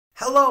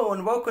Hello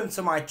and welcome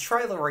to my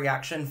trailer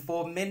reaction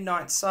for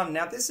Midnight Sun.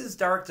 Now this is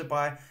directed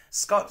by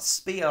Scott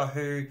Speer,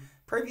 who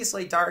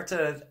previously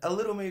directed a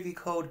little movie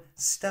called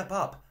Step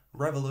Up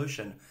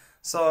Revolution.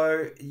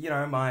 So, you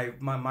know,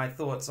 my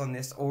thoughts on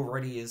this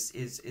already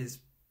is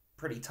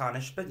pretty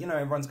tarnished, but you know,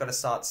 everyone's got to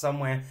start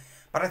somewhere.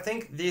 But I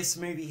think this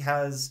movie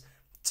has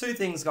two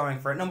things going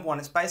for it. Number one,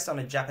 it's based on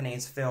a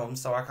Japanese film,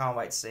 so I can't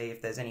wait to see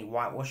if there's any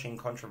whitewashing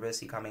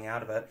controversy coming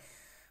out of it.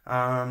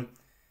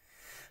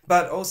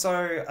 But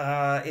also,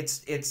 it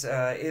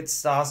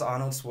stars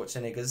Arnold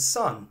Schwarzenegger's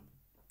son.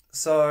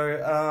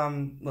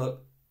 So,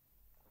 look,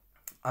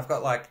 I've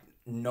got like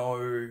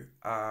no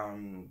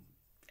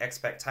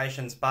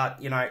expectations, but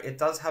you know, it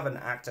does have an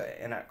actor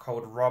in it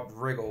called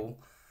Riggle,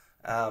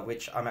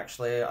 which I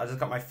just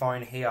got my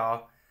phone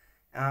here.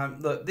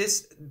 Look,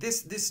 this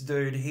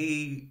dude,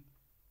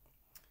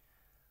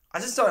 I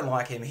just don't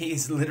like him.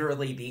 He's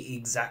literally the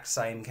exact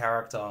same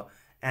character.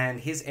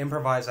 And his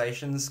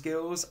improvisation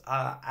skills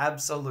are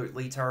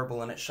absolutely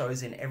terrible, and it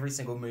shows in every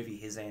single movie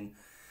he's in.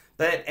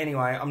 But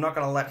anyway, I'm not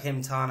going to let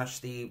him tarnish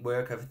the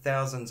work of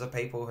thousands of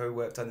people who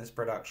worked on this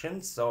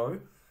production.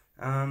 So,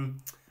 oh,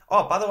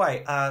 by the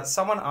way,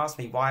 someone asked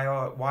me why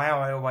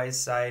I always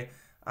say,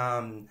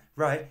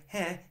 right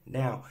here,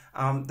 now.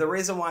 The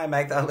reason why I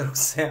make that little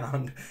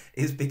sound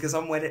is because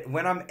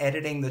when I'm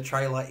editing the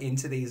trailer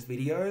into these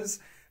videos,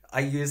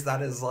 I use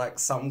that as like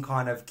some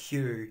kind of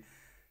cue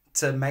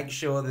to make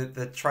sure that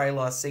the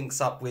trailer syncs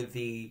up with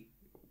the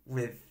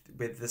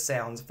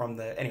sounds from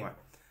the... Anyway,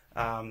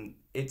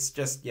 it's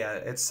just, yeah,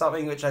 it's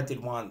something which I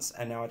did once,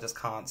 and now I just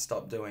can't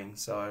stop doing.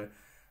 So,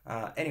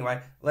 anyway,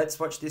 let's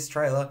watch this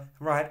trailer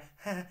right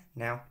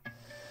now.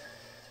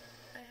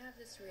 I have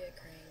this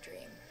reoccurring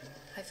dream.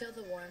 I feel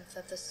the warmth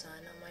of the sun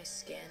on my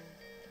skin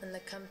and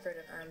the comfort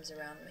of arms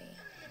around me,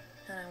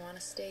 and I want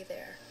to stay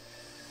there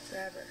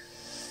forever.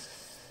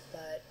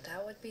 But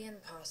that would be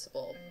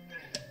impossible.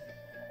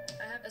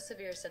 I have a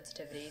severe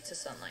sensitivity to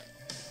sunlight.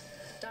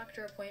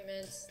 Doctor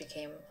appointments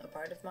became a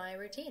part of my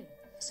routine.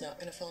 It's not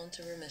going to fall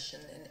into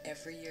remission, and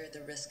every year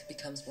the risk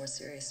becomes more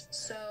serious.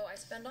 So I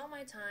spend all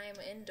my time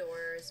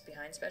indoors,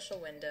 behind special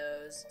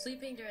windows,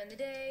 sleeping during the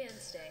day and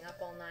staying up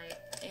all night,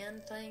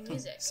 and playing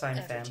music Same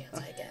every fam. chance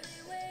I get.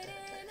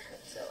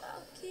 So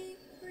I'll keep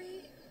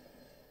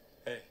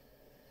Hey.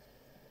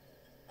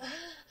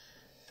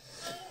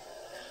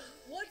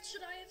 What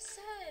should I have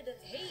said?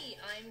 Hey,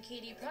 I'm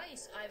Katie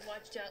Price. I've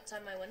watched you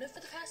outside my window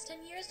for the past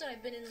 10 years, and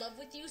I've been in love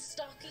with you,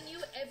 stalking you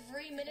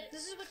every minute.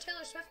 This is what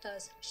Taylor Swift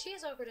does. She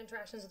has awkward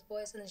interactions with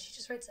boys, and then she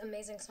just writes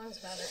amazing songs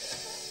about it.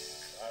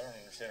 I don't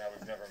understand how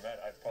we've never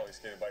met. I've probably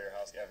skated by your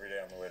house every day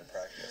on the way to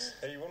practice.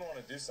 Hey, you wouldn't want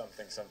to do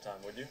something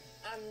sometime, would you?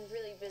 I'm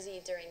really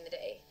busy during the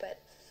day, but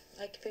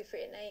I could be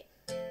free at night.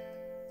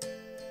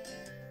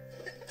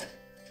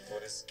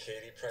 What does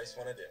Katie Price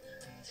want to do?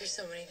 There's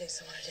so many things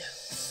I want to do.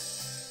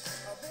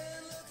 I've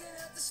been looking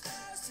at the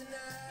stars tonight.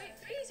 Wait,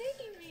 where are you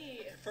taking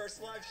me?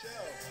 First live show.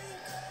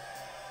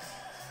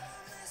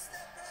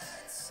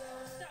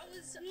 That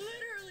was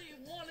literally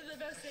one of the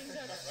best things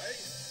ever. Right?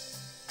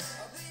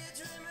 I'll be a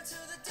dreamer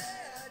till the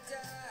day I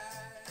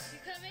die. You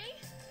coming?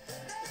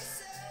 They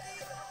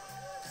say,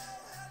 oh,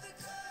 have a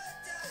good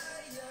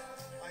day,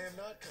 young. I am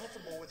not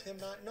comfortable with him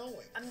not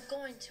knowing. I'm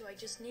going to. I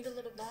just need a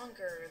little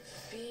longer of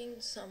being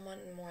someone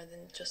more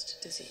than just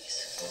a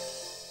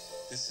disease.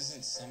 This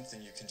isn't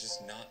something you can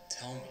just not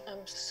tell me.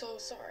 I'm so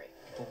sorry.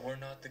 But we're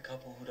not the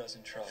couple who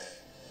doesn't try.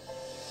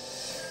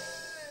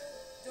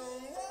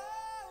 Don't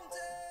want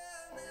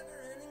a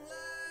never-ending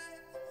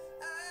life.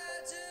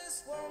 I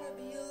just wanna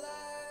be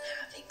alive.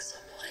 Having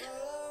someone,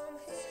 I'm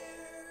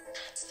here.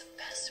 that's the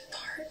best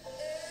part. And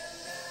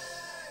I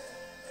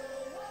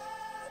don't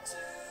want to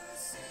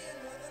see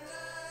another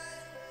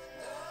night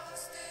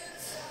lost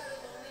inside a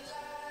lonely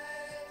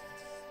life.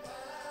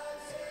 While I'm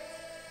here,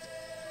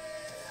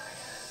 I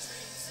got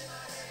dreams in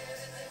my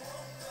head and they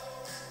won't go.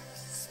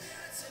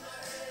 Spirits in my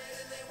head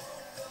and they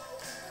won't go.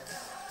 But the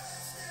heart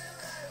still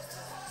rattles,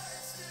 the heart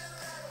still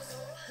rattles.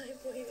 Oh, I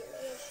believe in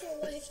my whole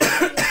life.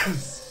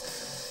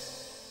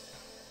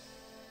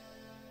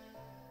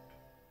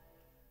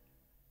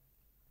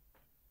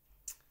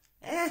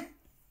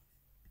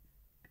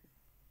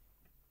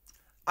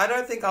 I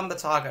don't think I'm the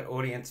target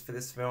audience for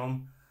this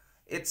film.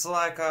 It's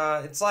like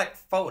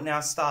Fault in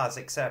Our Stars,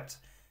 except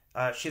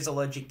she's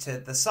allergic to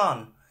the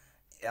sun,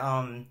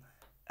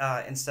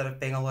 instead of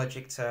being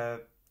allergic to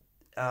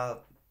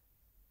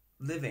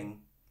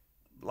living,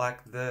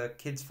 like the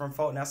kids from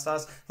Fault in Our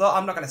Stars. Look,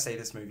 I'm not going to see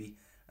this movie.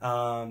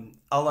 I'll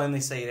only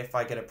see it if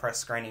I get a press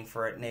screening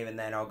for it, and even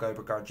then I'll go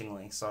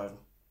begrudgingly. So,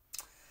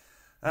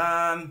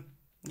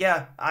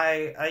 yeah,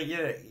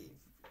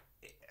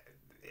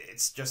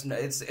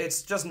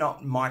 it's just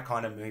not my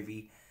kind of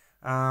movie.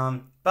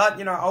 But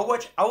you know, I'll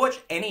watch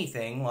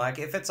anything. Like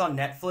if it's on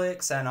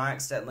Netflix and I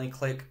accidentally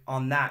click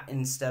on that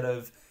instead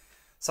of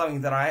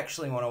something that I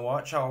actually want to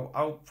watch,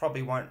 I'll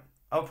probably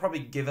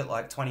give it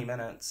like 20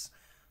 minutes.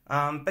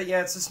 But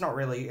yeah, it's just not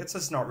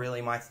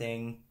really my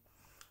thing.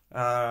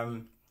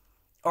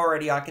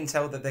 Already I can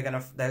tell that they're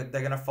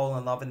gonna fall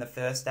in love in the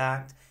first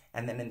act,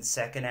 And then in the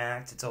second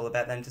act, it's all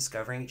about them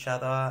discovering each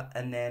other.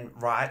 And then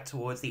right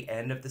towards the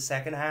end of the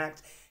second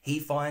act, he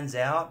finds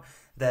out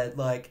that,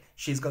 like,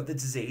 she's got the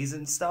disease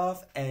and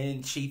stuff.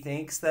 And she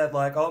thinks that,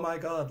 like, oh my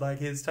God, like,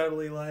 he's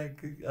totally,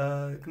 like,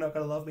 not going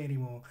to love me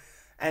anymore.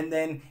 And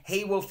then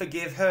he will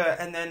forgive her.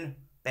 And then,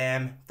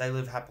 bam, they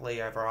live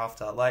happily ever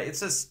after. Like, it's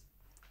just...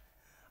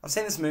 I've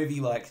seen this movie,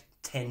 like,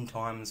 10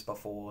 times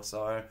before,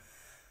 so...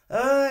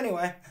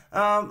 Anyway,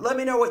 let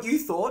me know what you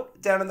thought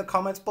down in the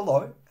comments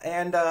below.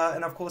 And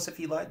of course,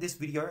 if you like this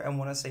video and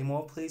want to see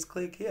more, please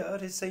click here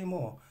to see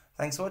more.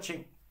 Thanks for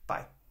watching.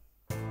 Bye.